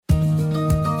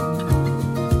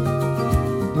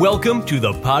Welcome to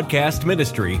the podcast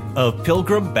ministry of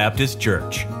Pilgrim Baptist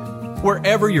Church.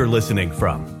 Wherever you're listening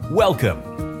from,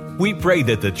 welcome. We pray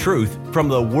that the truth from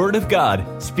the Word of God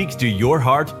speaks to your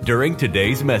heart during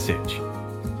today's message.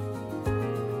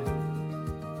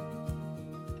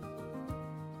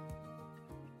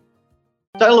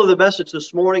 The title of the message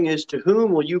this morning is, "To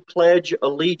Whom Will You Pledge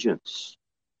Allegiance?"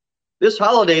 This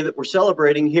holiday that we're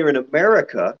celebrating here in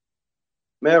America,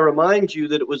 may I remind you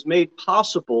that it was made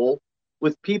possible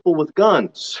with people with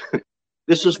guns.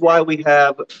 This is why we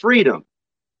have freedom.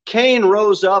 Cain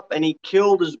rose up and he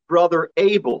killed his brother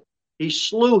Abel. He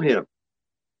slew him.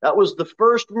 That was the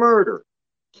first murder.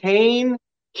 Cain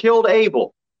killed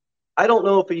Abel. I don't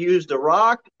know if he used a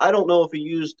rock. I don't know if he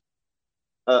used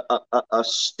a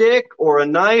stick or a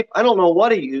knife. I don't know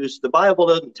what he used. The Bible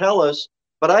doesn't tell us.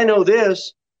 But I know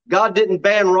this: God didn't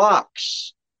ban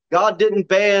rocks. God didn't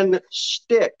ban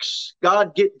sticks.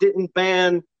 God didn't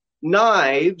ban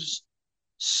knives.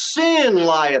 Sin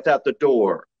lieth at the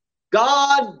door.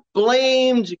 God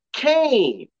blamed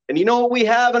Cain. And you know what we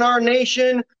have in our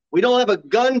nation? We don't have a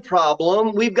gun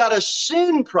problem. We've got a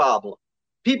sin problem.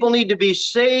 People need to be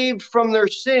saved from their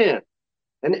sin.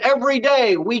 And every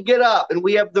day we get up and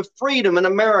we have the freedom in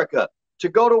America to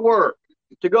go to work,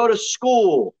 to go to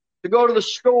school, to go to the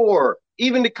store,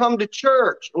 even to come to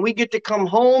church. And we get to come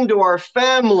home to our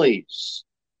families,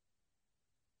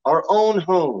 our own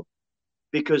home,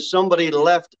 because somebody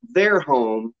left their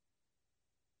home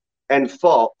and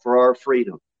fought for our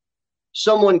freedom.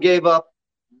 Someone gave up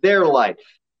their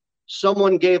life.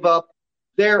 Someone gave up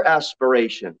their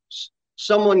aspirations.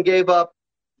 Someone gave up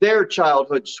their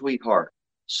childhood sweetheart.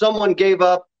 Someone gave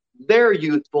up their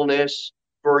youthfulness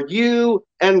for you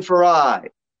and for I.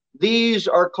 These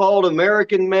are called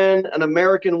American men and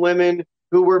American women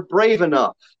who were brave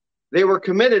enough. They were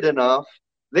committed enough.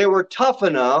 They were tough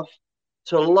enough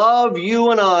to love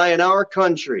you and I and our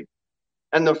country.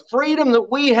 And the freedom that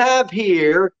we have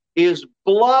here is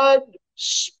blood-spilled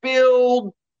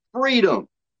freedom.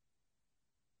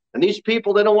 And these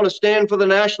people, they don't want to stand for the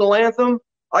national anthem.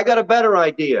 I got a better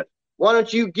idea. Why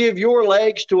don't you give your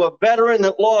legs to a veteran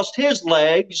that lost his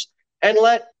legs and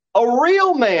let a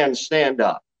real man stand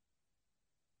up?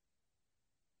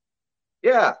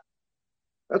 Yeah,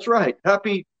 that's right.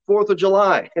 Happy 4th of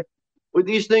July.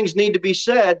 These things need to be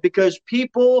said because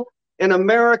people in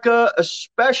America,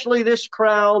 especially this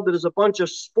crowd that is a bunch of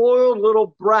spoiled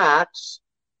little brats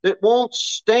that won't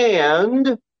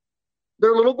stand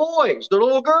their little boys, their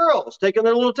little girls, taking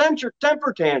their little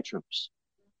temper tantrums.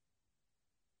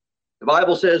 The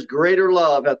Bible says, "Greater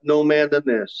love hath no man than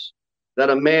this, that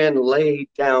a man lay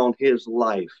down his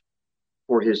life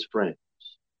for his friends."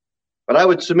 But I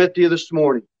would submit to you this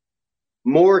morning,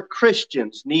 more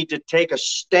Christians need to take a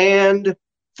stand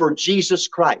for Jesus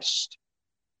Christ.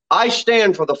 I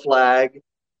stand for the flag,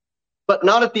 but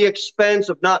not at the expense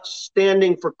of not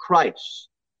standing for Christ.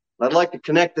 I'd like to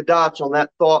connect the dots on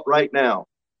that thought right now.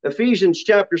 Ephesians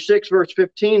chapter 6, verse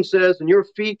 15 says, "And your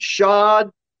feet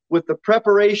shod with the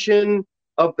preparation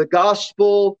of the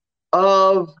gospel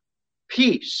of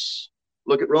peace."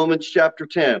 Look at Romans chapter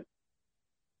 10.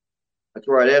 That's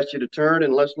where I'd ask you to turn,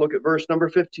 and let's look at verse number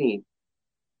 15.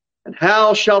 "And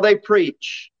how shall they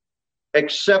preach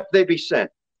except they be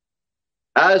sent?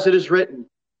 As it is written,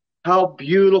 how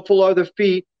beautiful are the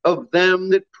feet of them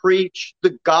that preach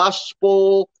the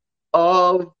gospel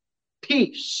of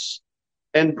peace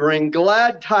and bring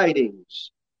glad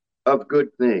tidings of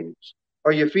good things."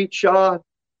 Are your feet shod?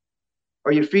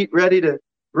 Are your feet ready to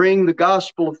bring the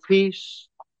gospel of peace?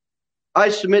 I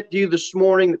submit to you this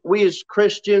morning that we as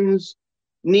Christians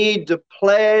need to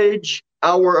pledge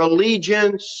our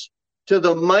allegiance to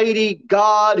the mighty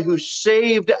God who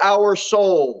saved our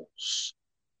souls.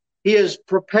 He has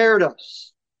prepared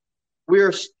us. We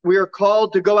are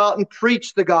called to go out and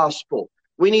preach the gospel.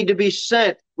 We need to be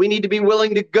sent. We need to be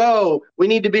willing to go. We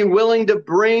need to be willing to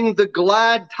bring the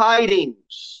glad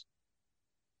tidings.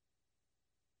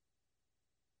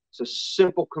 It's a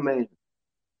simple command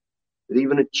that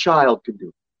even a child can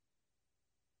do.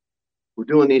 We're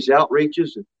doing these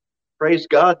outreaches, and praise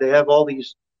God, they have all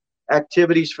these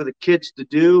activities for the kids to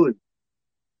do.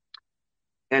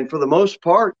 And for the most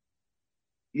part,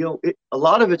 a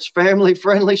lot of it's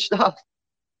family-friendly stuff.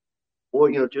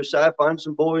 Boy, Josiah finds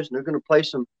some boys, and they're going to play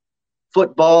some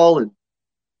football, and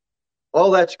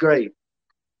all that's great.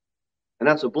 And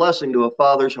that's a blessing to a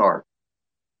father's heart.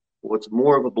 What's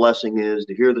more of a blessing is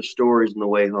to hear the stories on the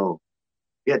way home.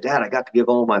 Yeah, Dad, I got to give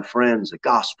all my friends a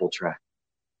gospel tract.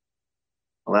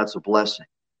 Well, that's a blessing.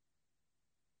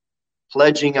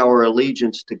 Pledging our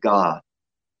allegiance to God.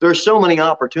 There are so many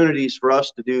opportunities for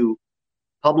us to do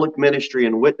public ministry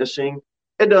and witnessing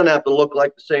It doesn't have to look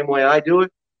like the same way I do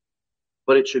it,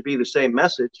 but it should be the same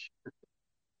message.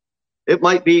 It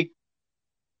might be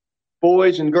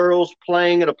boys and girls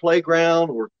playing at a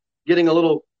playground or getting a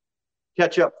little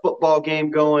catch-up football game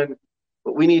going,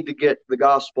 but we need to get the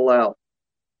gospel out.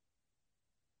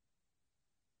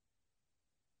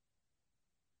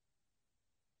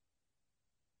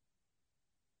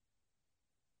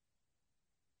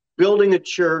 Building a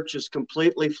church is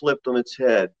completely flipped on its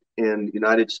head in the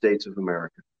United States of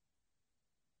America.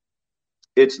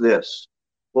 It's this.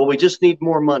 Well, we just need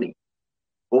more money.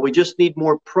 Well, we just need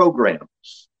more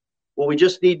programs. Well, we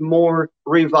just need more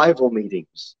revival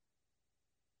meetings.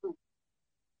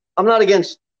 I'm not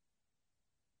against.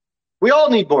 We all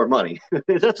need more money.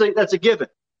 That's a given.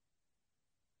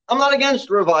 I'm not against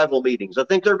revival meetings. I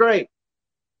think they're great.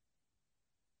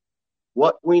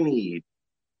 What we need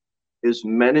is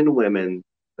men and women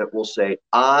that will say,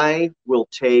 I will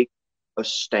take a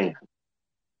stand.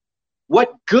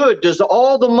 What good does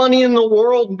all the money in the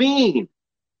world mean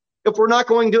if we're not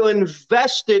going to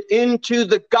invest it into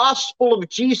the gospel of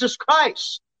Jesus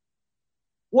Christ?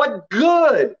 What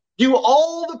good do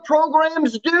all the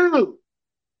programs do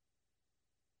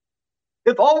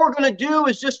if all we're going to do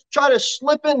is just try to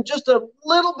slip in just a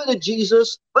little bit of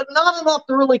Jesus, but not enough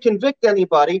to really convict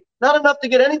anybody, not enough to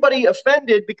get anybody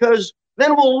offended, because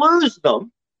then we'll lose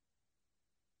them?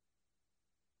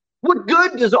 What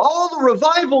good does all the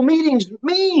revival meetings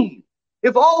mean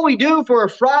if all we do for a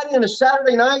Friday and a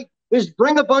Saturday night is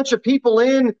bring a bunch of people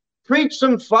in, preach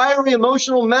some fiery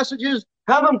emotional messages,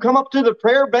 have them come up to the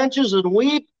prayer benches and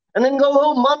weep, and then go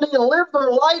home Monday and live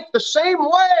their life the same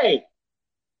way?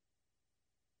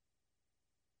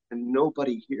 And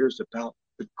nobody hears about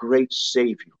the great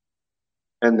Savior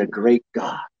and the great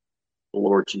God, the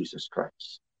Lord Jesus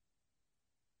Christ.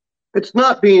 It's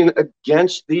not being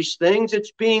against these things.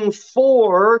 It's being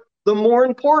for the more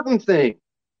important thing.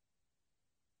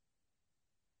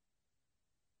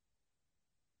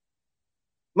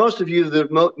 Most of you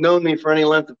that have known me for any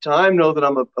length of time know that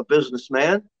I'm a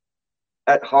businessman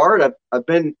at heart. I've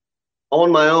been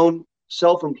on my own,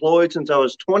 self-employed since I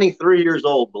was 23 years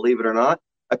old, believe it or not.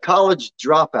 A college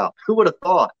dropout. Who would have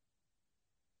thought?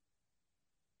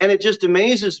 And it just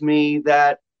amazes me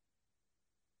that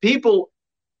people,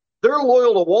 they're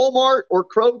loyal to Walmart or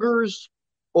Kroger's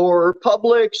or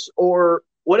Publix or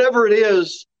whatever it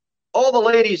is. All the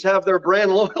ladies have their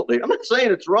brand loyalty. I'm not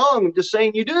saying it's wrong. I'm just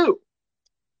saying you do.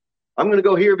 I'm going to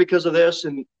go here because of this.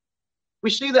 And we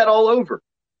see that all over.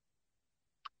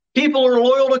 People are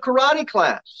loyal to karate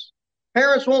class.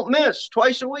 Parents won't miss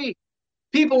twice a week.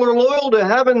 People are loyal to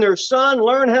having their son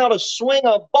learn how to swing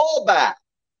a ball bat.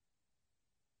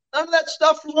 None of that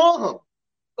stuff's wrong.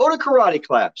 Go to karate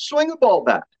class, swing a ball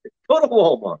bat, go to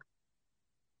Walmart.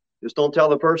 Just don't tell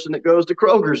the person that goes to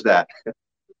Kroger's that.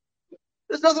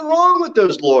 There's nothing wrong with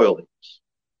those loyalties.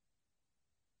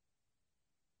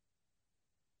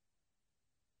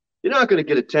 You're not going to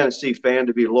get a Tennessee fan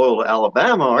to be loyal to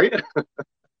Alabama, are you?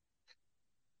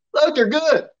 Look, they're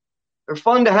good. They're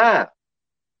fun to have.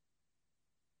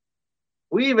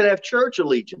 We even have church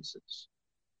allegiances.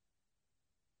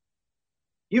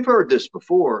 You've heard this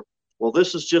before. Well,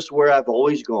 this is just where I've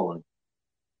always gone.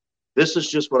 This is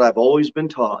just what I've always been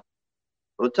taught.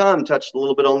 Well, Tom touched a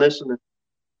little bit on this in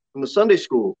the Sunday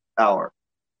school hour.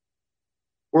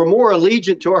 We're more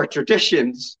allegiant to our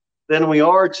traditions than we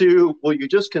are to, will you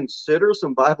just consider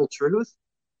some Bible truth?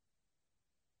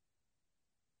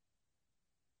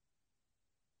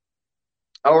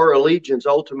 Our allegiance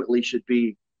ultimately should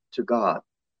be to God.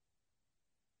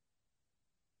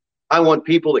 I want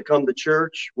people that come to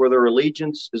church where their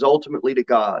allegiance is ultimately to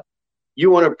God.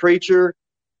 You want a preacher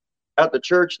at the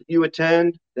church that you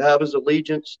attend to have his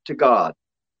allegiance to God.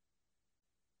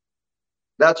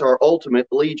 That's our ultimate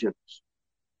allegiance.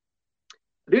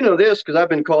 I do know this because I've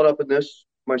been caught up in this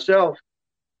myself.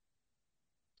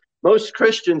 Most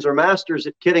Christians are masters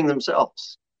at kidding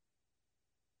themselves.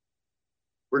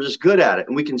 We're just good at it,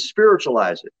 and we can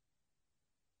spiritualize it.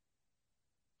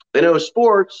 They know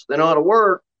sports. They know how to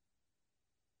work.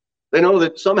 They know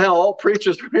that somehow all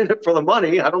preachers are in it for the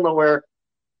money. I don't know where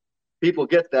people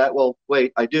get that. Well,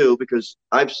 wait, I do, because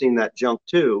I've seen that junk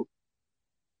too.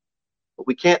 But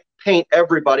we can't paint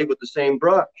everybody with the same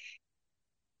brush.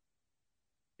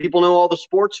 People know all the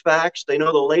sports facts. They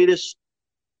know the latest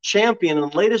champion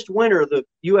and latest winner of the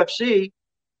UFC.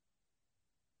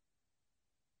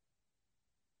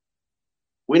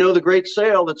 We know the great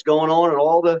sale that's going on at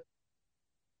all the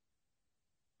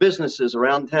businesses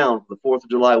around town for the 4th of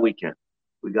July weekend.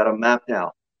 We got them mapped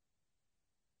out.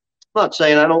 I'm not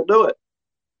saying I don't do it.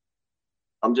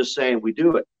 I'm just saying we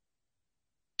do it.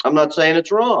 I'm not saying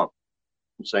it's wrong.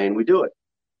 I'm saying we do it.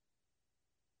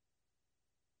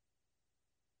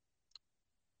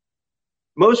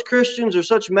 Most Christians are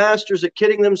such masters at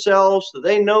kidding themselves that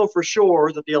they know for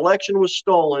sure that the election was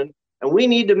stolen and we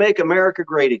need to make America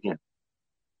great again.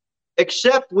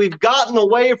 Except we've gotten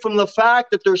away from the fact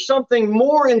that there's something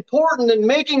more important than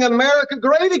making America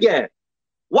great again.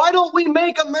 Why don't we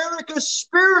make America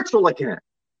spiritual again?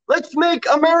 Let's make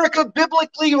America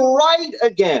biblically right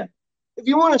again. If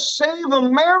you want to save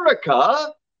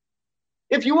America,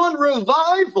 if you want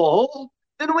revival,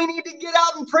 then we need to get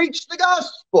out and preach the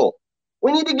gospel.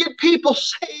 We need to get people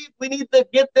saved. We need to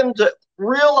get them to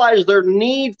realize their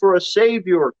need for a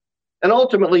Savior and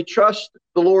ultimately trust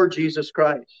the Lord Jesus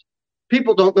Christ.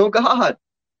 People don't know God.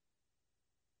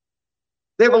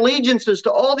 They have allegiances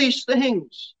to all these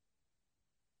things.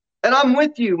 And I'm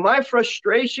with you. My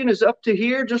frustration is up to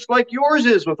here, just like yours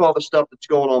is with all the stuff that's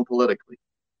going on politically.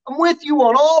 I'm with you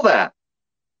on all that.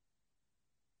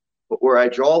 But where I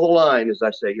draw the line is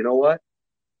I say, you know what?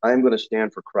 I'm going to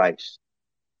stand for Christ.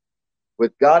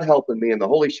 With God helping me and the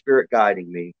Holy Spirit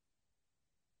guiding me,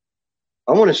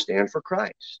 I want to stand for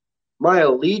Christ. My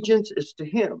allegiance is to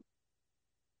Him.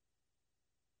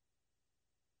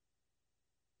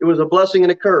 It was a blessing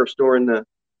and a curse during the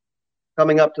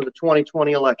coming up to the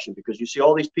 2020 election, because you see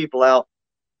all these people out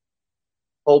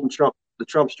holding the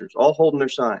Trumpsters, all holding their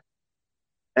sign.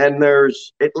 And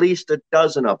there's at least a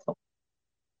dozen of them.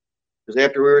 Because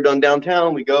after we were done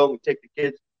downtown, we go and we take the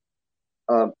kids,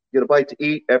 get a bite to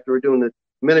eat after we're doing the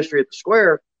ministry at the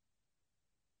square.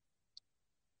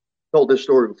 Told this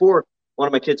story before. One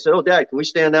of my kids said, "Oh, Dad, can we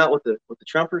stand out with the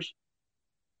Trumpers?"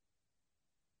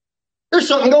 There's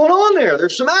something going on there.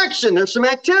 There's some action. There's some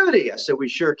activity. I said, we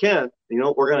sure can. You know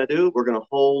what we're going to do? We're going to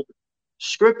hold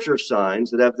scripture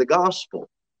signs that have the gospel.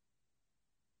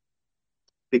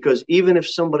 Because even if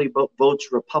somebody votes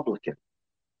Republican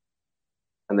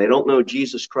and they don't know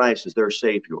Jesus Christ as their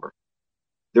Savior,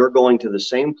 they're going to the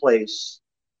same place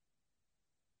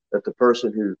that the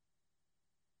person who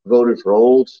voted for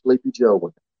old Sleepy Joe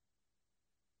went.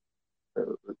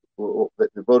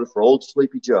 They voted for old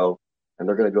Sleepy Joe. And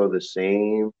they're going to go to the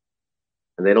same,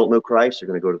 and they don't know Christ, they're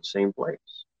going to go to the same place.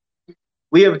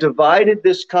 We have divided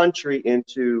this country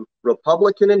into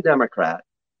Republican and Democrat.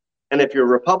 And if you're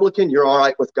Republican, you're all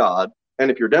right with God. And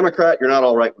if you're Democrat, you're not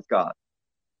all right with God.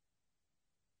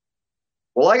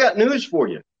 Well, I got news for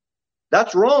you.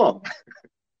 That's wrong.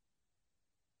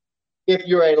 If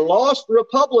you're a lost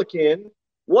Republican,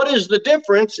 what is the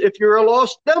difference if you're a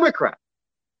lost Democrat?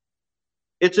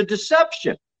 It's a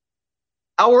deception.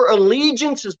 Our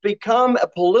allegiance has become a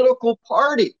political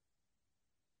party.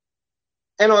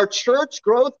 And our church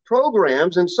growth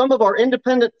programs and some of our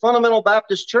independent fundamental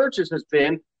Baptist churches has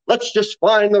been, let's just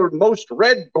find the most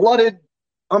red-blooded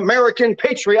American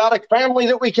patriotic family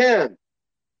that we can.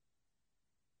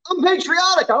 I'm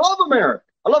patriotic. I love America.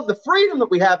 I love the freedom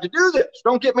that we have to do this.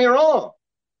 Don't get me wrong.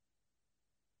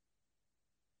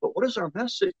 But what is our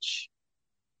message?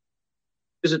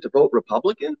 Is it to vote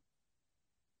Republican?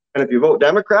 And if you vote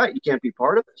Democrat, you can't be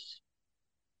part of this?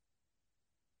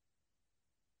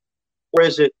 Or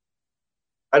is it,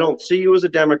 I don't see you as a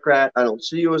Democrat, I don't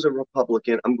see you as a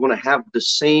Republican, I'm going to have the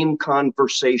same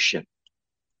conversation.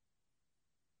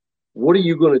 What are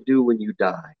you going to do when you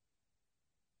die?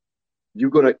 You're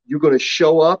going to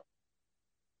show up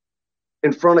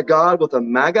in front of God with a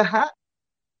MAGA hat?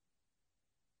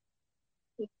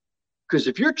 Because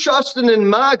if you're trusting in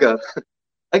MAGA,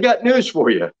 I got news for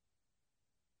you.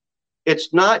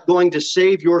 It's not going to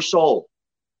save your soul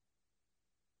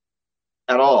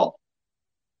at all.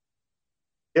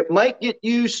 It might get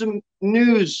you some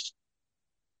news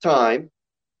time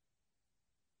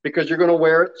because you're going to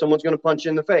wear it. Someone's going to punch you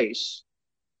in the face.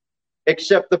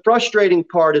 Except the frustrating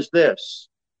part is this.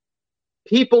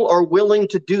 People are willing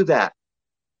to do that.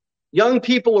 Young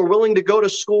people are willing to go to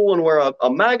school and wear a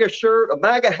MAGA shirt, a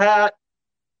MAGA hat.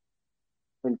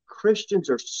 And Christians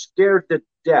are scared to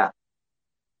death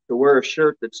to wear a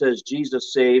shirt that says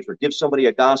Jesus saves, or give somebody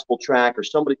a gospel tract, or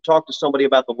talk to somebody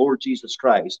about the Lord Jesus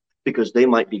Christ, because they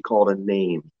might be called a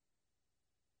name.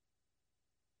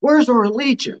 Where's our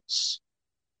allegiance?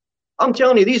 I'm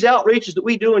telling you, these outreaches that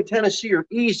we do in Tennessee are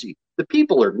easy. The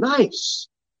people are nice.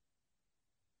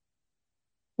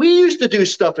 We used to do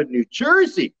stuff in New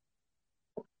Jersey,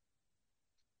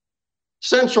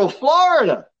 Central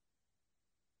Florida,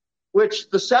 which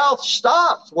the South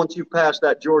stops once you pass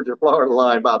that Georgia-Florida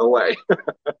line, by the way.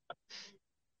 I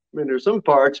mean, there's some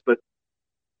parts, but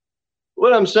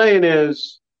what I'm saying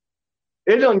is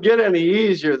it doesn't get any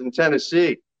easier than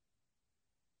Tennessee.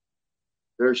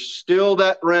 There's still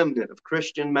that remnant of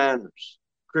Christian manners,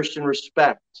 Christian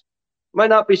respect. Might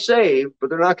not be saved, but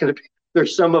they're not going to be. They're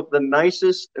some of the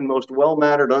nicest and most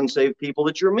well-mannered unsaved people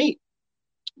that you'll meet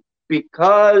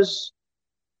because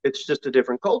it's just a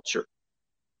different culture.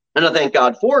 And I thank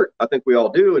God for it. I think we all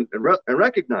do and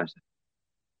recognize it.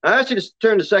 I ask you to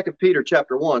turn to 2 Peter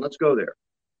chapter 1. Let's go there.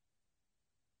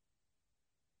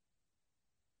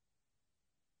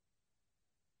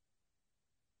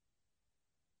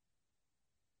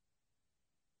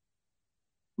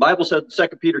 Bible says 2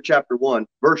 Peter chapter 1,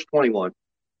 verse 21.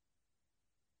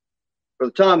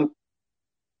 Brother Tom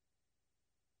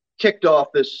kicked off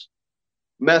this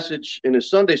message in his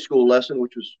Sunday school lesson,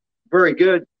 which was very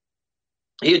good.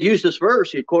 He had used this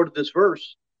verse. He had quoted this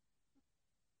verse.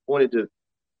 Pointed to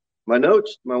my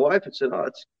notes. My wife had said, "Oh,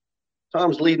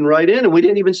 Tom's leading right in," and we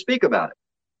didn't even speak about it.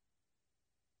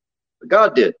 But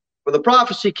God did. For the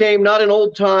prophecy came not in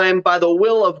old time by the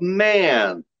will of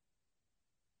man,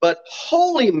 but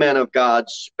holy men of God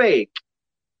spake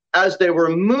as they were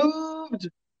moved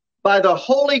by the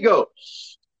Holy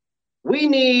Ghost. We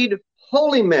need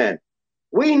holy men.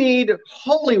 We need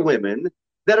holy women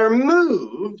that are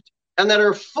moved and that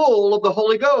are full of the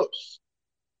Holy Ghost.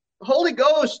 The Holy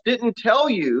Ghost didn't tell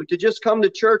you to just come to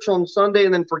church on Sunday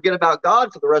and then forget about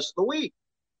God for the rest of the week.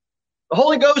 The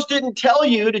Holy Ghost didn't tell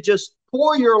you to just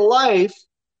pour your life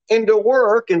into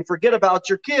work and forget about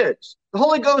your kids. The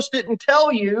Holy Ghost didn't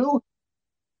tell you,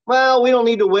 well, we don't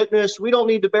need to witness. We don't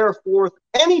need to bear forth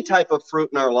any type of fruit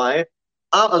in our life.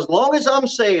 As long as I'm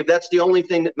saved, that's the only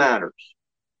thing that matters.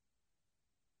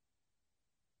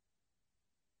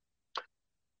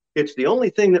 It's the only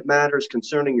thing that matters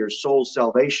concerning your soul's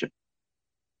salvation.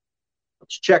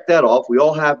 Let's check that off. We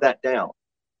all have that down.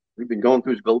 We've been going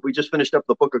through, we just finished up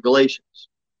the book of Galatians.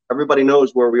 Everybody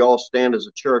knows where we all stand as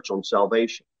a church on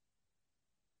salvation.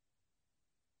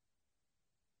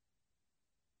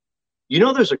 You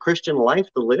know there's a Christian life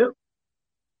to live,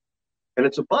 and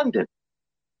it's abundant.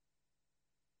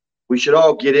 We should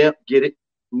all get it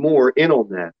more in on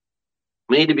that.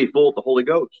 We need to be full of the Holy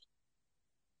Ghost.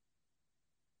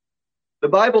 The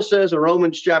Bible says in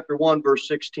Romans chapter 1, verse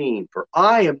 16, "For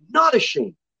I am not ashamed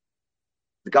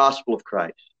of the gospel of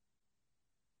Christ."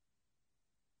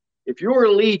 If your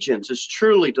allegiance is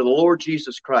truly to the Lord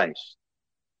Jesus Christ,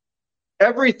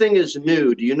 everything is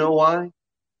new. Do you know why?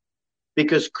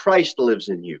 Because Christ lives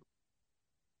in you.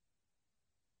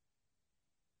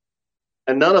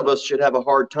 And none of us should have a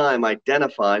hard time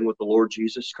identifying with the Lord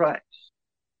Jesus Christ.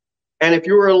 And if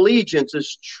your allegiance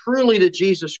is truly to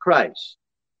Jesus Christ,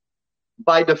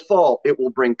 by default, it will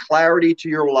bring clarity to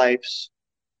your life's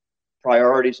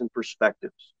priorities and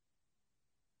perspectives.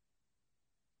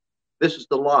 This is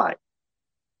the lie.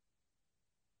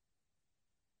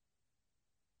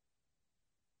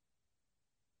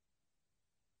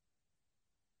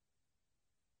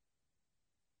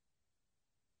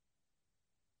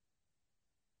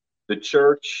 The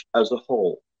church as a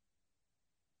whole,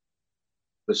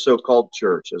 the so-called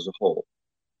church as a whole,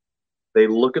 they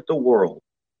look at the world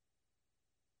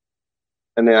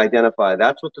and they identify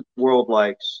that's what the world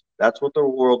likes, that's what the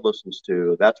world listens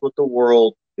to, that's what the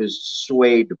world is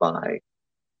swayed by.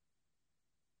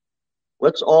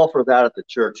 Let's offer that at the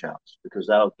church house because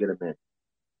that'll get them in.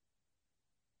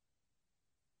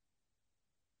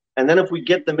 And then if we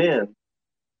get them in,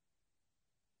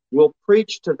 we'll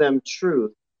preach to them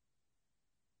truth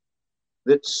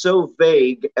that's so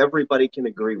vague everybody can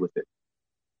agree with it.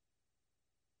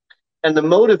 And the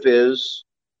motive is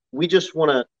we just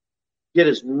want to get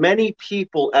as many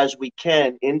people as we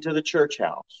can into the church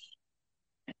house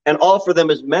and offer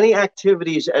them as many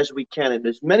activities as we can and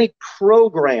as many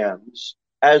programs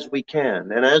as we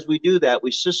can. And as we do that,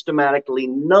 we systematically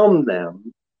numb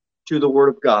them to the Word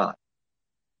of God.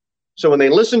 So when they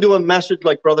listen to a message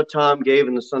like Brother Tom gave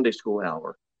in the Sunday school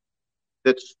hour,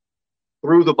 that's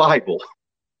through the Bible,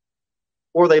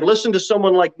 or they listen to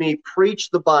someone like me preach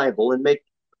the Bible and make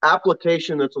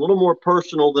application that's a little more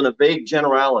personal than a vague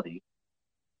generality,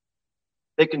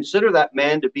 they consider that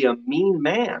man to be a mean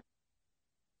man.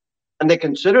 And they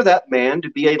consider that man to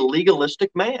be a legalistic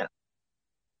man.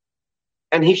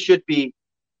 And he should be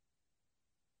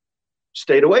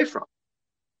stayed away from.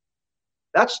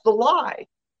 That's the lie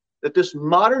that this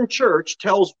modern church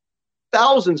tells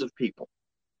thousands of people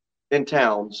in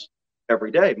towns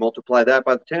every day. Multiply that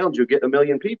by the towns, you'll get 1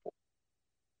 million people.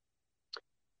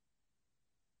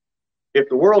 If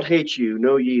the world hates you,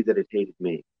 know ye that it hated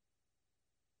me.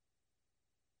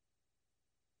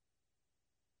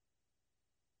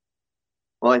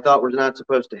 Well, I thought we're not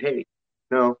supposed to hate.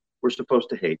 No, we're supposed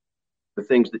to hate the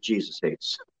things that Jesus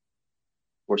hates.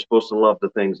 We're supposed to love the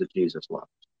things that Jesus loves.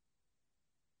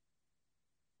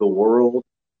 The world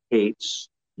hates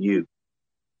you.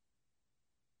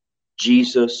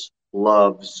 Jesus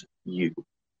loves you.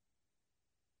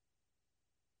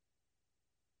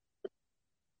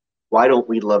 Why don't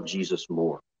we love Jesus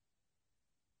more?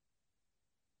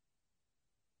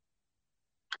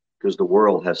 Because the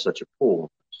world has such a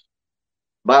pull.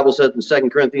 The Bible says in 2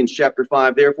 Corinthians chapter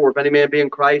 5, therefore, if any man be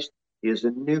in Christ, he is a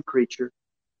new creature.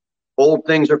 Old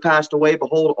things are passed away.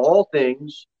 Behold, all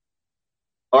things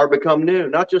are become new.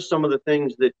 Not just some of the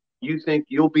things that you think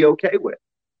you'll be okay with.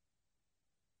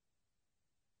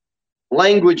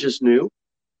 Language is new.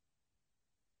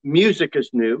 Music is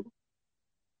new.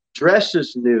 Dress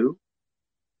is new.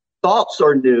 Thoughts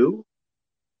are new.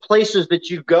 Places that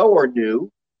you go are new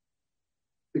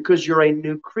because you're a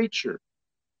new creature.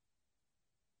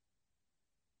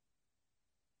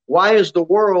 Why is the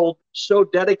world so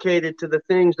dedicated to the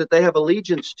things that they have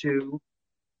allegiance to,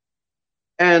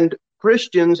 and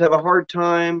Christians have a hard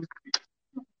time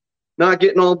not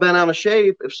getting all bent out of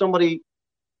shape if somebody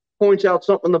points out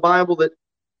something in the Bible that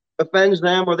offends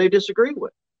them or they disagree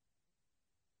with?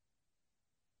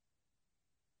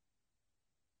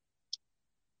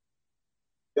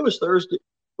 It was Thursday.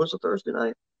 Was it Thursday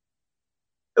night?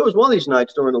 It was one of these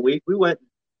nights during the week. We went,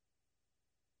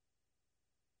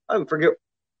 I forget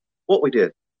what we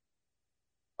did.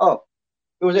 Oh,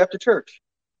 it was after church.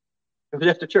 It was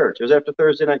after church. It was after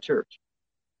Thursday night church.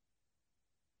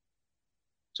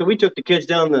 So we took the kids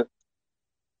down to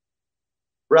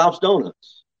Ralph's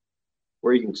Donuts,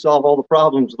 where you can solve all the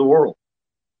problems of the world.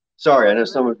 Sorry, I know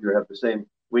some of you have the same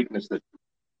weakness that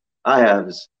I have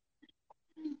as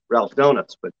Ralph's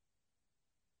Donuts, but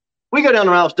we go down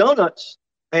to Ralph's Donuts,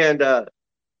 and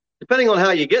depending on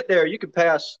how you get there, you can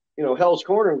pass, Hell's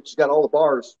Corner, which has got all the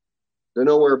bars, the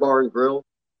Nowhere Bar and Grill.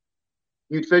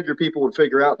 You'd figure people would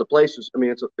figure out the places. I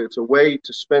mean, it's a way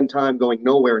to spend time going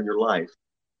nowhere in your life,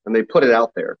 and they put it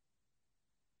out there.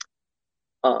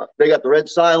 They got the Red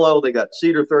Silo, they got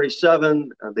Cedar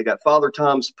 37, they got Father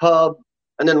Tom's Pub,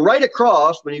 and then right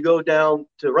across, when you go down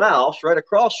to Ralph's, right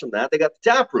across from that, they got the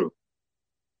tap room.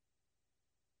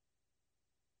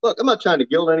 Look, I'm not trying to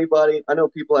guilt anybody. I know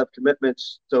people have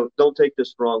commitments, so don't take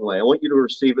this the wrong way. I want you to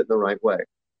receive it in the right way.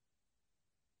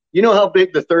 You know how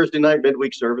big the Thursday night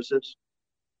midweek service is?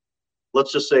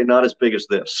 Let's just say not as big as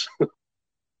this.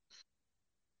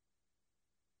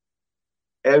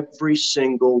 Every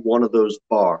single one of those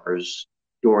bars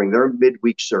during their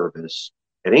midweek service,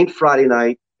 it ain't Friday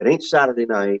night, it ain't Saturday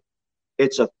night,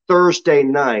 it's a Thursday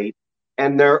night,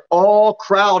 and they're all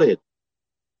crowded.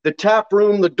 The tap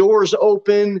room, the doors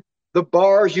open, the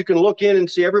bars, you can look in and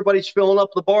see everybody's filling up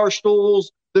the bar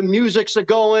stools, the music's a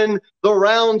going, the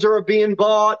rounds are being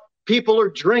bought, people are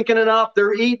drinking it up,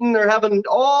 they're eating, they're having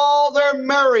all their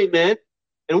merriment,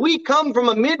 and we come from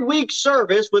a midweek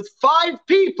service with 5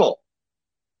 people.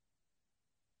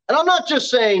 And I'm not just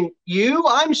saying you,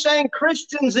 I'm saying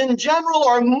Christians in general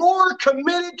are more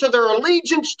committed to their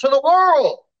allegiance to the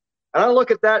world. And I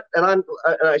look at that, and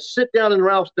I sit down in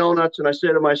Ralph's Donuts, and I say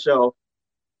to myself,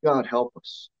 God help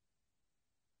us.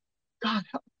 God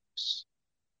help us.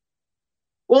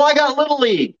 Well, I got Little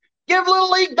League. Give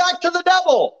Little League back to the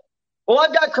devil. Well,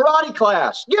 I've got karate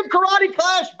class. Give karate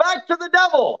class back to the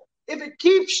devil. If it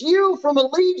keeps you from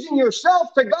allegiating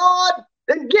yourself to God,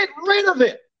 then get rid of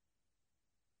it.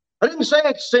 I didn't say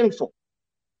it's sinful.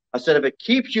 I said if it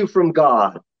keeps you from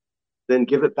God, then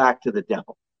give it back to the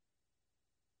devil.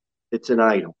 It's an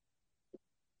idol.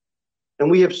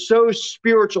 And we have so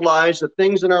spiritualized the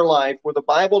things in our life where the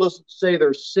Bible doesn't say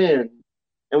they're sin,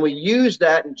 and we use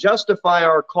that and justify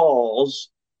our calls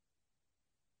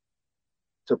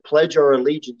to pledge our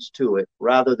allegiance to it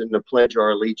rather than to pledge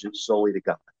our allegiance solely to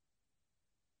God.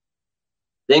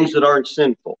 Things that aren't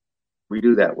sinful, we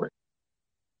do that with.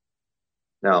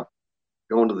 Now,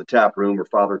 going to the tap room or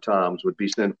Father Tom's would be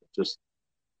sinful. Just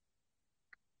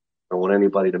I don't want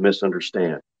anybody to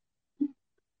misunderstand.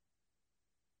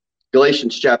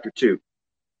 Galatians chapter 2.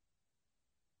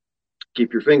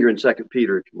 Keep your finger in 2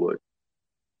 Peter if you would.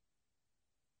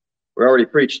 We already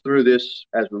preached through this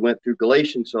as we went through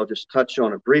Galatians, so I'll just touch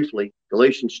on it briefly.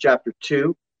 Galatians chapter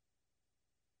 2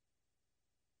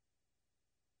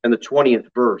 and the 20th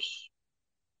verse.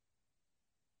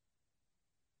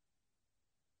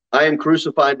 I am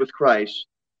crucified with Christ.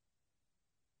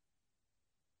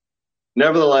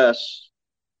 Nevertheless,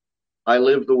 I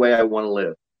live the way I want to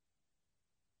live.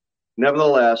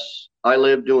 Nevertheless, I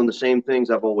live doing the same things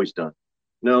I've always done.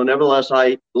 No, nevertheless,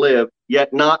 I live,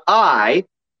 yet not I,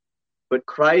 but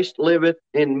Christ liveth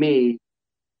in me,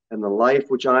 and the life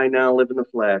which I now live in the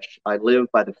flesh, I live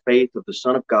by the faith of the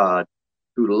Son of God,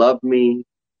 who loved me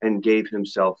and gave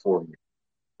himself for me.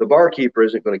 The barkeeper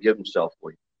isn't going to give himself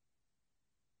for you.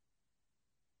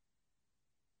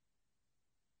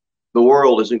 The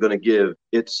world isn't going to give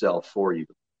itself for you.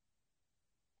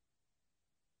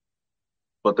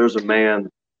 But there's a man,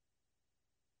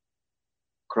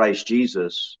 Christ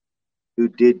Jesus, who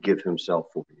did give himself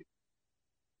for you.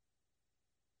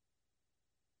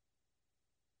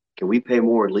 Can we pay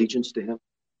more allegiance to him?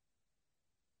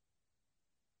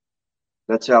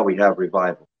 That's how we have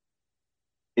revival.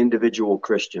 Individual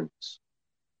Christians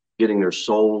getting their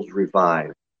souls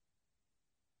revived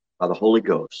by the Holy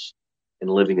Ghost and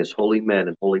living as holy men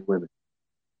and holy women.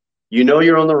 You know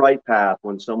you're on the right path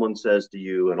when someone says to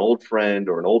you, an old friend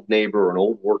or an old neighbor or an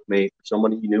old workmate, or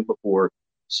someone you knew before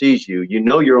sees you. You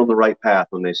know you're on the right path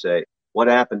when they say, "What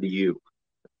happened to you?"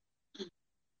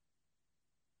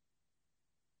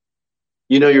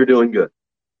 You know you're doing good.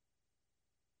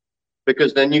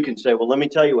 Because then you can say, "Well, let me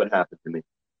tell you what happened to me.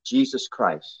 Jesus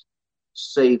Christ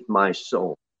saved my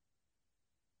soul.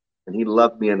 And he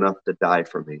loved me enough to die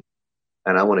for me.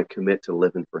 And I want to commit to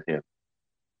living for him."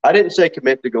 I didn't say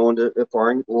commit to going to a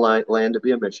foreign land to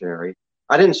be a missionary.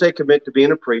 I didn't say commit to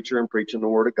being a preacher and preaching the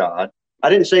word of God.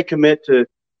 I didn't say commit to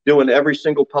doing every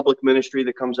single public ministry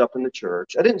that comes up in the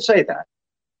church. I didn't say that.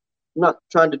 I'm not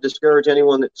trying to discourage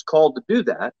anyone that's called to do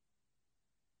that.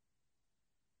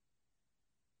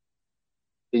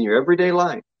 In your everyday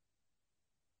life,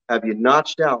 have you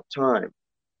notched out time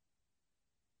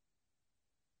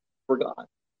for God?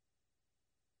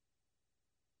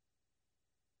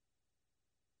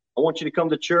 I want you to come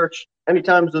to church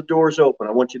anytime the door's open.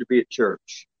 I want you to be at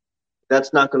church.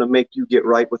 That's not going to make you get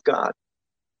right with God.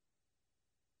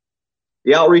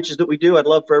 The outreaches that we do, I'd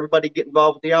love for everybody to get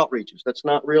involved with the outreaches. That's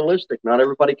not realistic. Not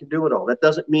everybody can do it all. That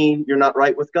doesn't mean you're not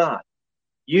right with God.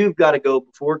 You've got to go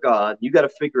before God. You've got to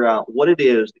figure out what it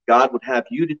is that God would have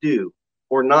you to do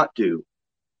or not do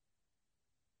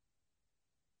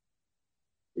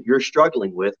that you're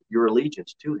struggling with your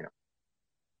allegiance to him.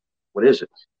 What is it?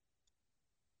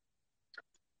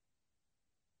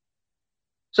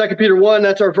 2 Peter 1,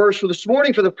 that's our verse for this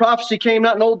morning. "For the prophecy came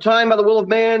not in old time by the will of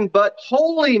man, but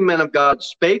holy men of God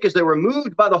spake as they were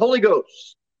moved by the Holy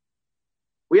Ghost."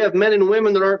 We have men and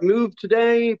women that aren't moved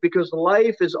today because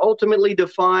life is ultimately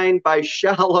defined by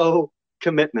shallow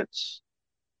commitments.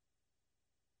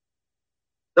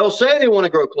 They'll say they want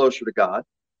to grow closer to God.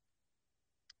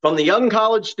 From the young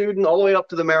college student all the way up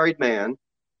to the married man,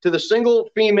 to the single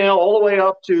female all the way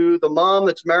up to the mom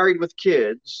that's married with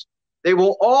kids, they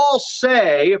will all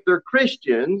say, if they're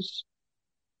Christians,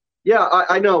 "Yeah,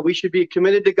 I know we should be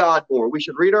committed to God more. We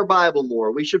should read our Bible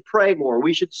more. We should pray more.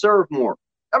 We should serve more."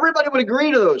 Everybody would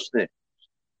agree to those things.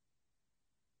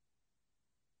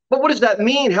 But what does that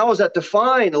mean? How is that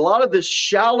defined? A lot of this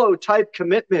shallow type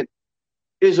commitment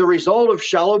is a result of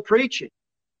shallow preaching.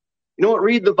 You know what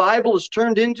read the Bible is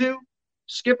turned into?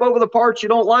 Skip over the parts you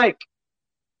don't like.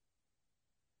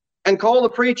 And call the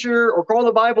preacher or call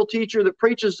the Bible teacher that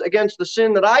preaches against the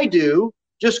sin that I do,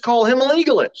 just call him a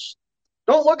legalist.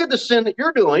 Don't look at the sin that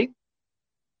you're doing.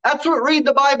 That's what read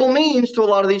the Bible means to a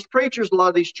lot of these preachers, a lot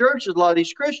of these churches, a lot of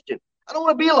these Christians. I don't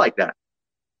want to be like that.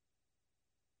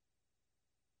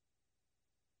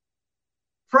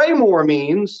 Pray more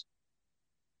means,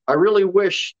 I really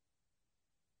wish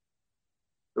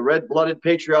the red-blooded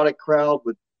patriotic crowd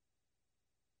would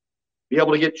be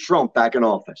able to get Trump back in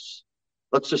office.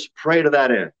 Let's just pray to that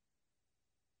end.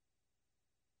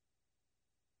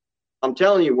 I'm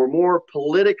telling you, we're more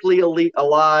politically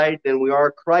allied than we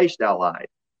are Christ allied.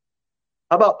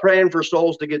 How about praying for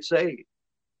souls to get saved?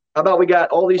 How about we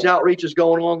got all these outreaches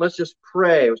going on? Let's just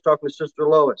pray. I was talking to Sister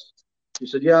Lois. She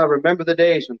said, "Yeah, I remember the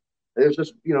days when there's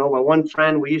just, my one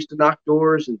friend, we used to knock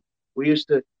doors and we used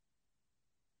to."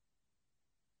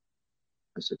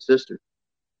 I said, "Sister,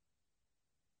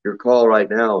 your call right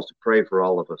now is to pray for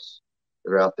all of us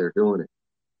that are out there doing it."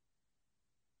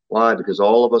 Why? Because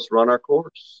all of us run our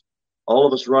course. All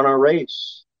of us run our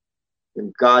race.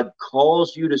 And God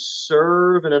calls you to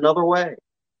serve in another way.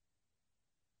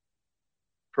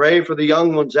 Pray for the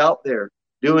young ones out there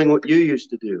doing what you used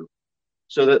to do,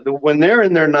 so that when they're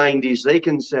in their 90s, they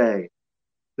can say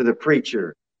to the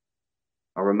preacher,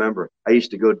 "I remember I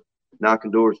used to go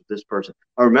knocking doors with this person.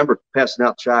 I remember passing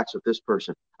out tracts with this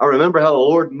person. I remember how the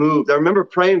Lord moved. I remember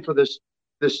praying for this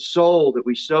soul that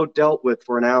we so dealt with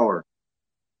for an hour."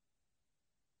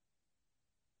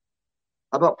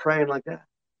 How about praying like that?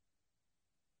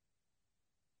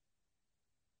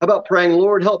 How about praying,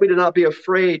 "Lord, help me to not be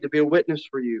afraid to be a witness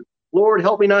for you. Lord,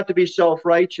 help me not to be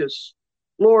self-righteous.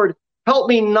 Lord, help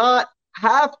me not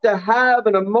have to have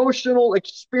an emotional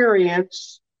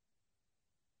experience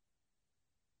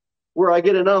where I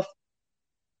get enough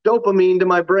dopamine to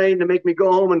my brain to make me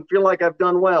go home and feel like I've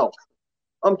done well."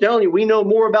 I'm telling you, we know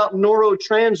more about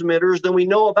neurotransmitters than we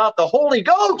know about the Holy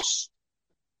Ghost.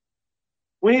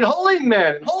 We need holy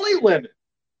men and holy women.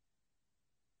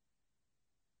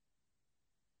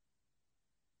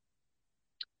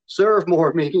 Serve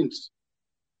more means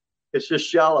it's just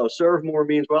shallow. Serve more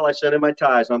means, well, I sent in my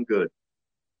tithes, I'm good.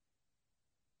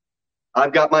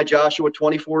 I've got my Joshua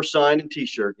 24 sign and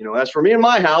t-shirt. As for me and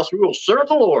my house, we will serve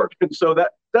the Lord. And so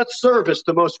that's service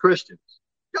to most Christians.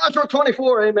 Joshua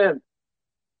 24, amen.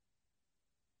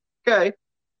 Okay,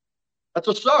 that's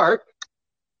a start.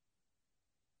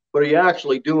 But are you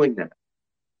actually doing that?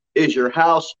 Is your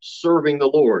house serving the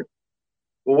Lord?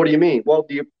 Well, what do you mean? Well,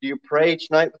 do you pray each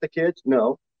night with the kids?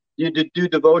 No. Do you do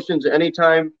devotions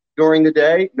anytime during the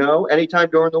day? No. Anytime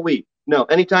during the week? No.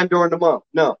 Anytime during the month?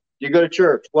 No. Do you go to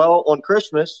church? Well, on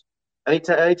Christmas.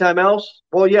 Anytime else?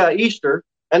 Well, yeah, Easter.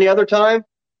 Any other time?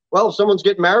 Well, if someone's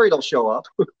getting married, I'll show up.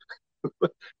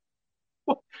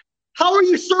 How are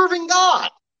you serving God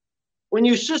when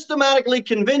you systematically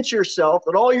convince yourself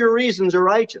that all your reasons are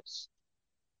righteous?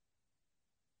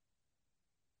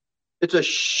 It's a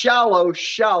shallow,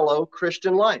 shallow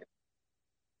Christian life.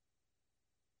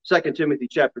 2 Timothy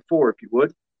chapter 4, if you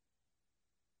would.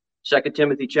 2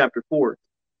 Timothy chapter 4.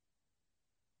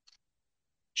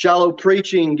 Shallow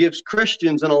preaching gives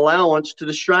Christians an allowance to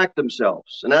distract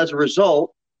themselves. And as a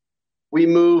result, we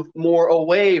move more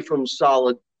away from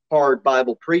solid, hard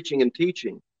Bible preaching and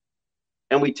teaching.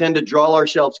 And we tend to draw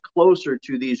ourselves closer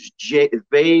to these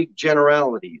vague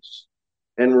generalities.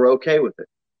 And we're okay with it.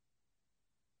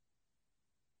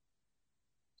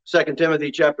 2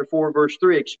 Timothy chapter 4, verse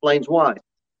 3 explains why.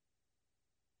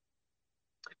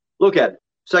 Look at it.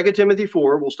 2 Timothy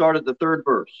 4, we'll start at the third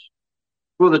verse.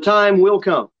 For the time will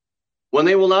come when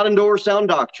they will not endure sound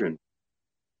doctrine,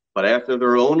 but after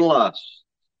their own lusts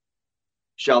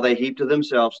shall they heap to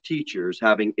themselves teachers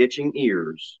having itching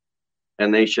ears,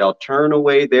 and they shall turn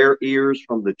away their ears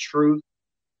from the truth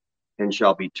and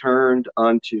shall be turned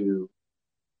unto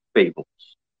fables.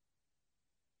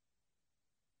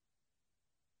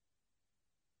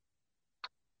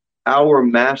 Our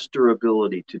master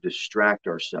ability to distract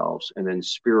ourselves and then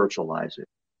spiritualize it.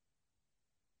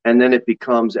 And then it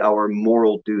becomes our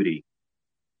moral duty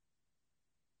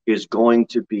is going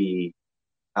to be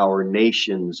our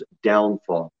nation's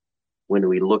downfall when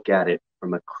we look at it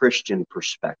from a Christian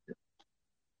perspective.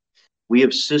 We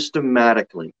have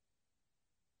systematically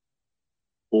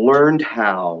learned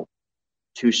how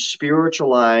to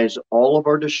spiritualize all of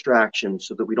our distractions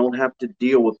so that we don't have to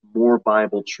deal with more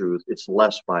Bible truth. It's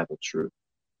less Bible truth.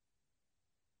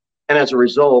 And as a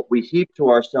result, we heap to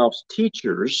ourselves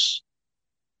teachers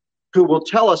who will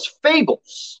tell us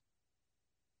fables.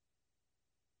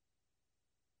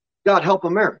 God help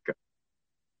America.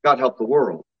 God help the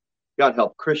world. God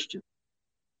help Christians.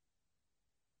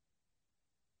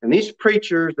 And these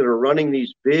preachers that are running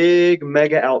these big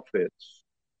mega outfits,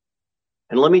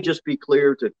 and let me just be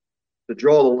clear to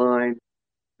draw the line.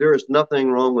 There is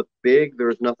nothing wrong with big. There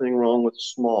is nothing wrong with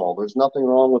small. There's nothing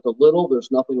wrong with a little.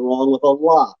 There's nothing wrong with a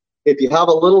lot. If you have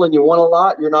a little and you want a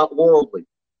lot, you're not worldly.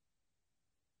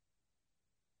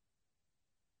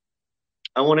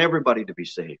 I want everybody to be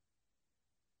saved.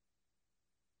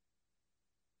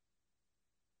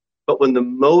 But when the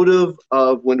motive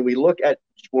of when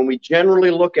we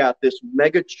generally look at this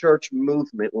mega church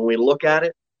movement, when we look at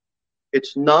it,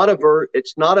 it's not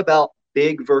about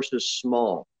big versus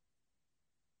small.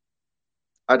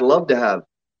 I'd love to have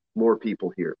more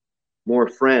people here, more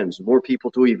friends, more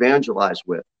people to evangelize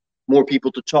with, more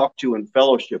people to talk to and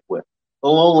fellowship with. The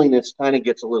loneliness kind of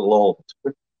gets a little old.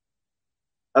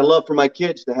 I'd love for my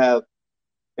kids to have,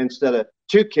 instead of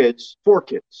 2 kids, 4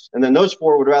 kids. And then those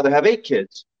 4 would rather have 8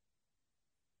 kids.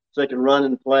 So they can run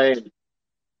and play and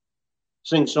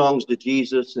sing songs to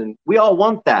Jesus. And we all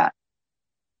want that.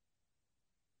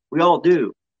 We all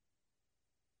do.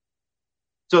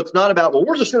 So it's not about, well,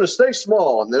 we're just going to stay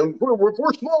small. And then if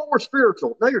we're small, we're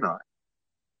spiritual. No, you're not.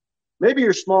 Maybe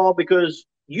you're small because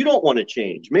you don't want to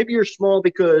change. Maybe you're small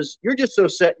because you're just so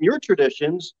set in your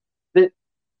traditions that.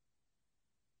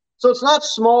 So it's not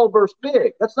small versus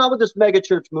big. That's not what this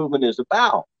megachurch movement is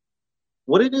about.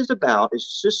 What it is about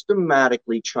is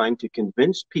systematically trying to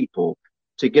convince people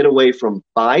to get away from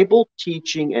Bible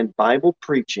teaching and Bible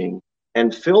preaching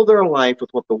and fill their life with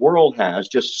what the world has.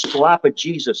 Just slap a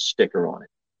Jesus sticker on it.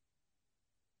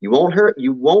 You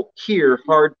won't hear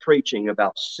hard preaching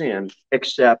about sin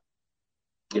except,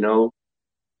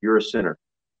 you're a sinner.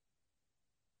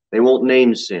 They won't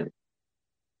name sin.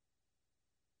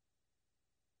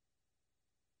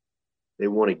 They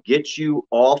want to get you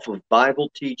off of Bible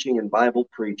teaching and Bible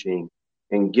preaching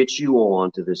and get you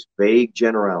on to this vague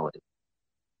generality.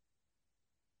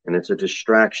 And it's a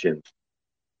distraction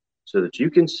so that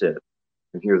you can sit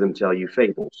and hear them tell you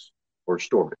fables or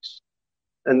stories.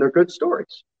 And they're good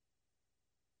stories,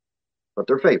 but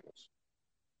they're fables.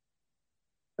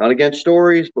 Not against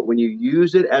stories, but when you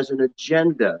use it as an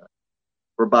agenda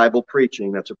for Bible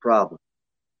preaching, that's a problem.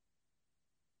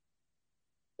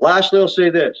 Lastly, I'll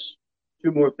say this.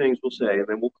 Two more things we'll say, and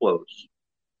then we'll close.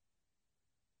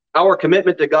 Our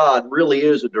commitment to God really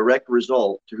is a direct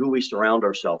result to who we surround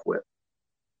ourselves with.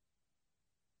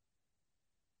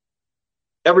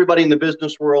 Everybody in the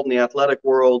business world, in the athletic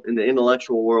world, in the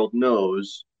intellectual world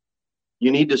knows you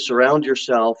need to surround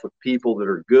yourself with people that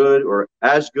are good or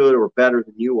as good or better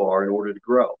than you are in order to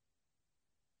grow.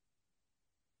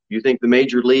 You think the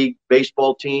Major League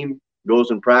Baseball team goes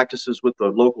and practices with the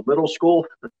local middle school?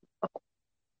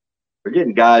 They're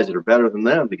getting guys that are better than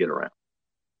them to get around.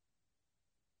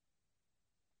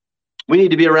 We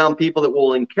need to be around people that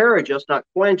will encourage us, not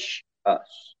quench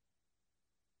us.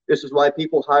 This is why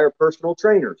people hire personal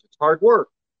trainers. It's hard work,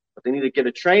 but they need to get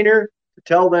a trainer to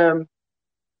tell them,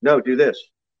 no, do this.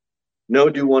 No,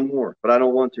 do one more, but I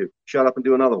don't want to. Shut up and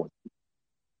do another one.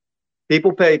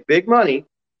 People pay big money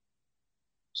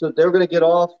so that they're going to get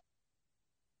off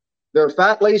their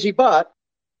fat, lazy butt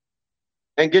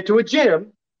and get to a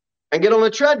gym and get on a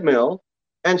treadmill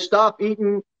and stop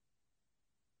eating,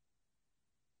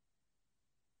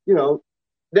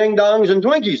 ding dongs and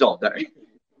Twinkies all day.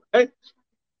 Right?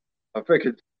 I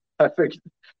figured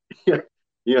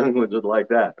young ones would like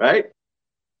that, right?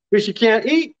 Because you can't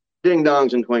eat ding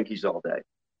dongs and Twinkies all day.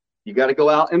 You got to go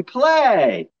out and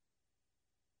play.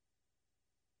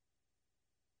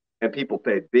 And people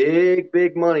pay big,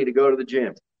 big money to go to the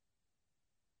gym.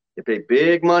 They pay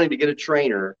big money to get a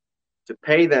trainer to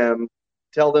pay them,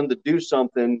 tell them to do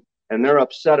something, and they're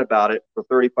upset about it for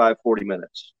 35, 40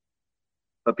 minutes.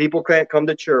 But people can't come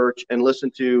to church and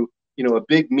listen to, a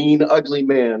big, mean, ugly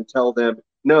man tell them,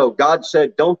 no, God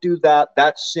said, don't do that.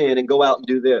 That's sin, and go out and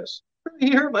do this.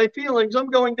 You hurt my feelings. I'm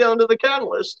going down to the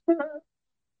Catalyst.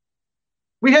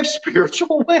 We have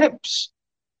spiritual wimps.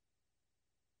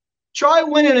 Try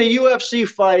winning a UFC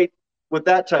fight with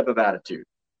that type of attitude.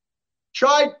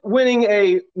 Try winning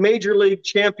a major league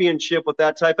championship with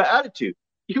that type of attitude.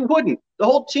 You wouldn't. The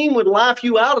whole team would laugh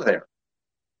you out of there.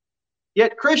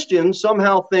 Yet Christians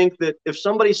somehow think that if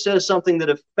somebody says something that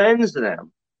offends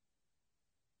them,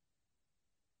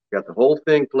 got the whole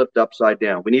thing flipped upside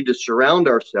down. We need to surround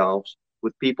ourselves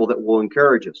with people that will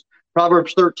encourage us.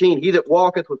 Proverbs 13, he that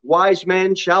walketh with wise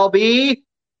men shall be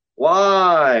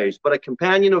wise, but a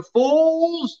companion of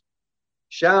fools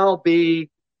shall be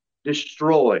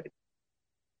destroyed.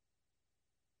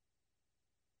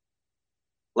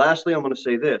 Lastly, I'm going to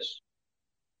say this.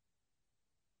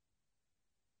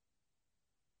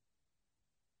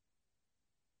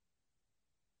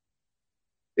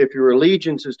 If your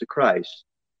allegiance is to Christ,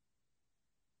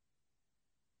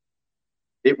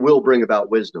 it will bring about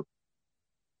wisdom.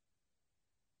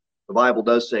 The Bible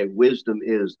does say wisdom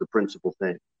is the principal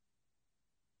thing.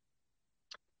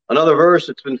 Another verse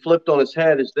that's been flipped on its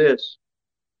head is this.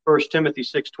 1 Timothy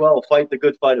 6:12, fight the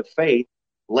good fight of faith,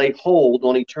 lay hold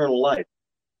on eternal life.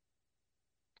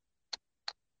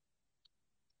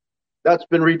 That's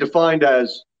been redefined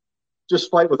as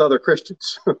just fight with other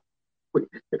Christians.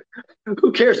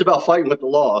 Who cares about fighting with the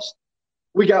lost?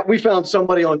 We found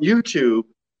somebody on YouTube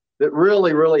that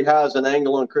really, really has an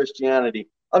angle on Christianity.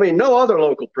 I mean, no other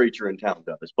local preacher in town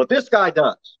does, but this guy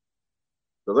does.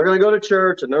 So they're going to go to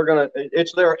church and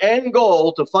it's their end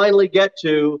goal to finally get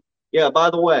to, by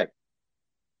the way,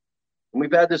 and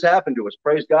we've had this happen to us.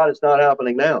 Praise God, it's not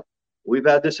happening now. We've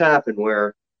had this happen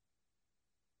where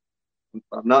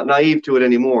I'm not naive to it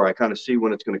anymore. I kind of see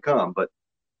when it's going to come, but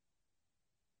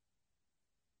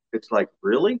it's like,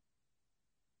 really?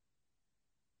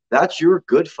 That's your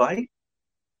good fight?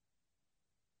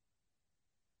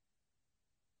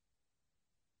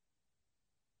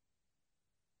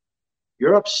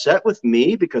 You're upset with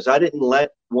me because I didn't let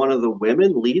one of the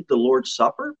women lead the Lord's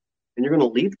Supper? And you're going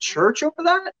to leave church over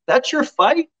that? That's your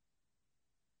fight?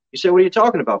 You say, what are you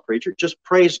talking about, preacher? Just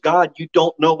praise God you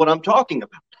don't know what I'm talking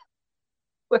about.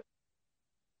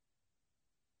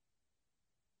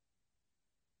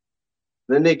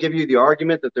 Then they give you the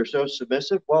argument that they're so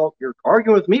submissive. Well, you're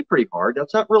arguing with me pretty hard.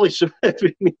 That's not really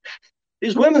submissive.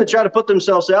 These women that try to put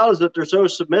themselves out as that they're so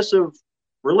submissive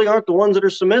really aren't the ones that are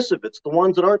submissive. It's the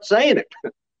ones that aren't saying it.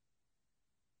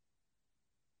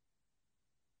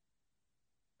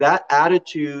 That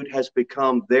attitude has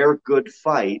become their good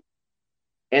fight.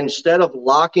 Instead of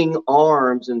locking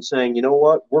arms and saying, you know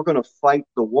what, we're going to fight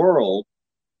the world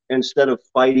instead of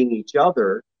fighting each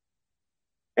other,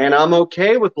 And I'm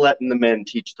okay with letting the men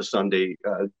teach the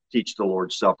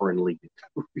Lord's Supper and lead it.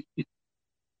 Do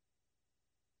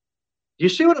you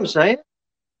see what I'm saying?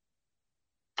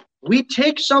 We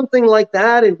take something like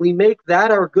that and we make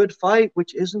that our good fight,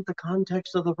 which isn't the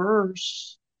context of the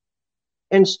verse.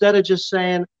 Instead of just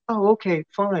saying, oh, okay,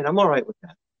 fine, I'm all right with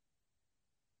that.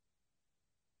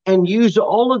 And use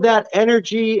all of that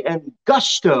energy and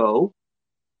gusto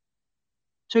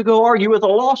to go argue with a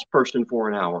lost person for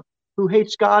an hour who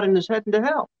hates God and is heading to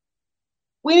hell.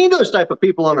 We need those type of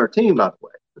people on our team, by the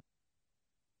way.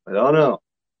 I don't know.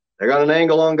 They got an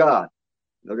angle on God.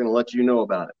 They're going to let you know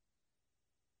about it.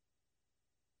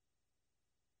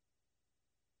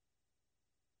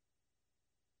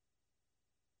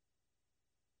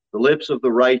 The lips of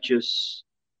the righteous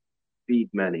feed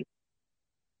many,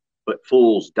 but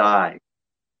fools die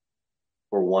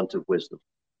for want of wisdom.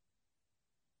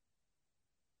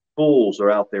 Fools are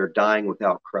out there dying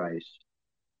without Christ.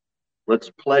 Let's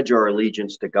pledge our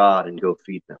allegiance to God and go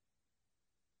feed them.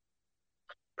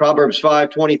 Proverbs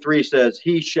 5:23 says,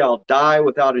 he shall die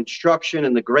without instruction,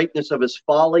 and the greatness of his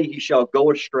folly he shall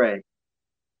go astray.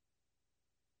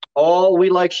 All we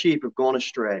like sheep have gone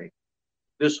astray.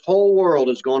 This whole world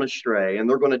has gone astray, and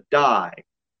they're going to die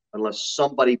unless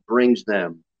somebody brings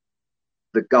them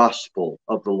the gospel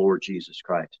of the Lord Jesus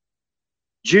Christ.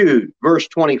 Jude, verse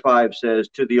 25 says,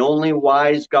 to the only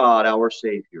wise God, our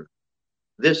Savior,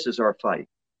 this is our fight.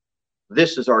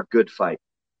 This is our good fight.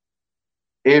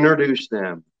 Introduce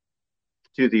them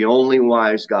to the only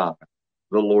wise God,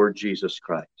 the Lord Jesus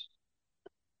Christ.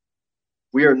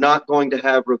 We are not going to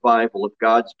have revival if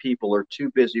God's people are too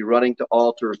busy running to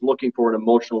altars looking for an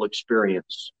emotional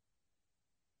experience.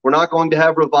 We're not going to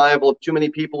have revival if too many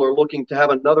people are looking to have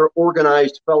another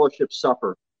organized fellowship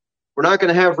supper. We're not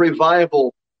going to have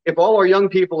revival if all our young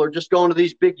people are just going to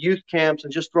these big youth camps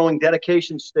and just throwing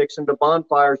dedication sticks into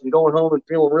bonfires and going home and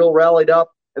feeling real rallied up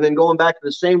and then going back to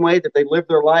the same way that they lived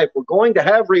their life. We're going to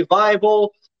have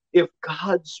revival if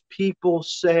God's people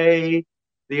say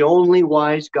the only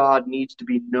wise God needs to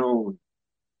be known.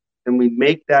 And we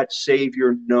make that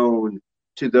Savior known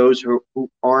to those who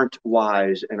aren't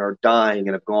wise and are dying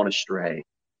and have gone astray.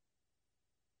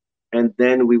 And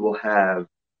then we will have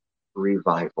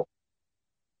revival.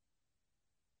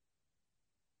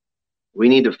 We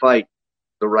need to fight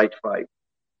the right fight.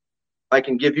 I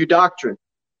can give you doctrine.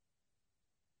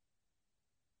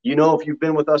 You know, if you've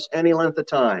been with us any length of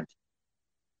time,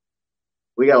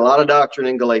 we got a lot of doctrine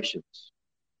in Galatians.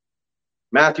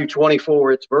 Matthew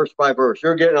 24, it's verse by verse.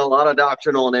 You're getting a lot of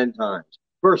doctrine on end times.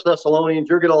 1 Thessalonians,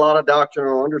 you're getting a lot of doctrine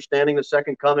on understanding the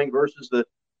second coming versus the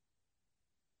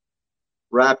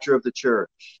rapture of the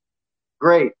church.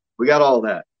 Great, we got all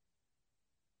that.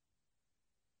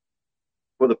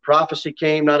 For the prophecy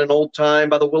came not in old time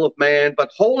by the will of man, but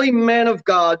holy men of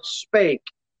God spake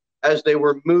as they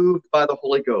were moved by the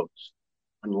Holy Ghost.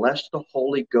 Unless the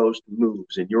Holy Ghost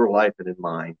moves in your life and in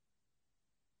mine,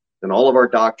 then all of our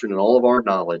doctrine and all of our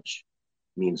knowledge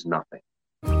means nothing.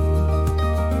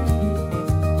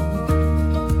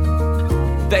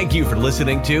 Thank you for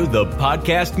listening to the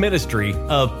podcast ministry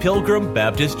of Pilgrim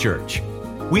Baptist Church.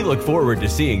 We look forward to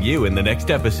seeing you in the next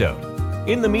episode.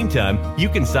 In the meantime, you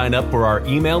can sign up for our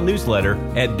email newsletter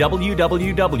at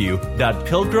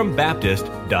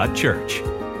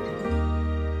www.pilgrimbaptist.church.